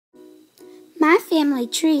My Family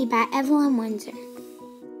Tree by Evelyn Winsor.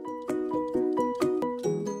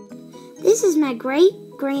 This is my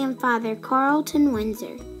great-grandfather, Carlton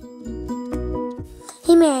Winsor.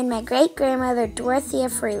 He married my great-grandmother, Dorothea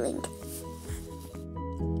Freeling.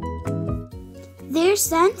 Their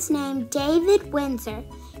son's named David Winsor.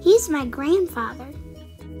 He's my grandfather.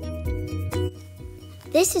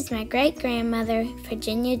 This is my great-grandmother,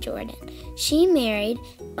 Virginia Jordan. She married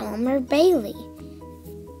Elmer Bailey.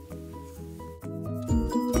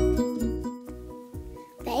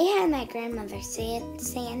 They had my grandmother,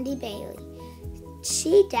 Sandy Bailey.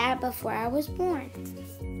 She died before I was born.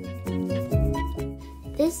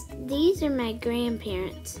 These are my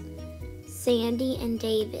grandparents, Sandy and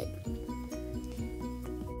David.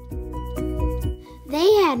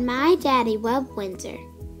 They had my daddy, Webb Winsor.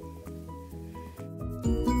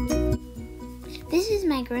 This is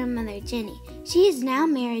my grandmother, Jenny. She is now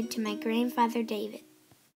married to my grandfather, David.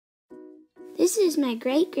 This is my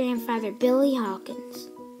great-grandfather, Billy Hawkins.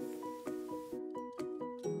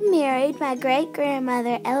 He married my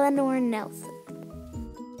great-grandmother, Eleanor Nelson.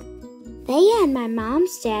 They had my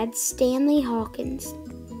mom's dad, Stanley Hawkins.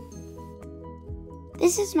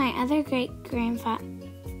 This is my other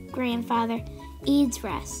great-grandfather, Eads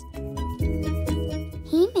Russ.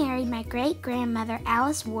 He married my great-grandmother,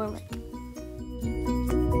 Alice Warlick.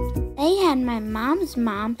 They had my mom's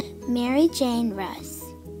mom, Mary Jane Russ.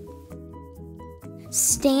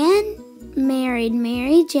 Stan married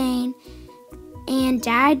Mary Jane and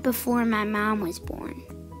died before my mom was born.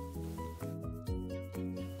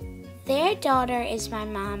 Their daughter is my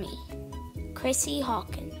mommy, Chrissy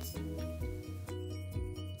Hawkins.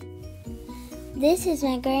 This is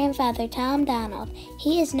my grandfather, Tom Donald.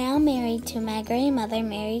 He is now married to my grandmother,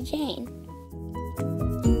 Mary Jane.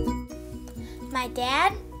 My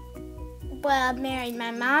dad, married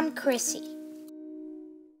my mom, Chrissy.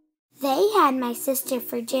 They had my sister,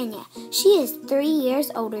 Virginia. She is 3 years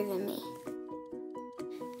older than me.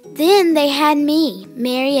 Then they had me,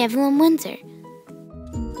 Mary Evelyn Winsor.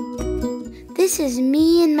 This is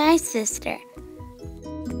me and my sister.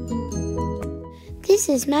 This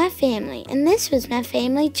is my family, and this was my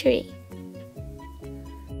family tree.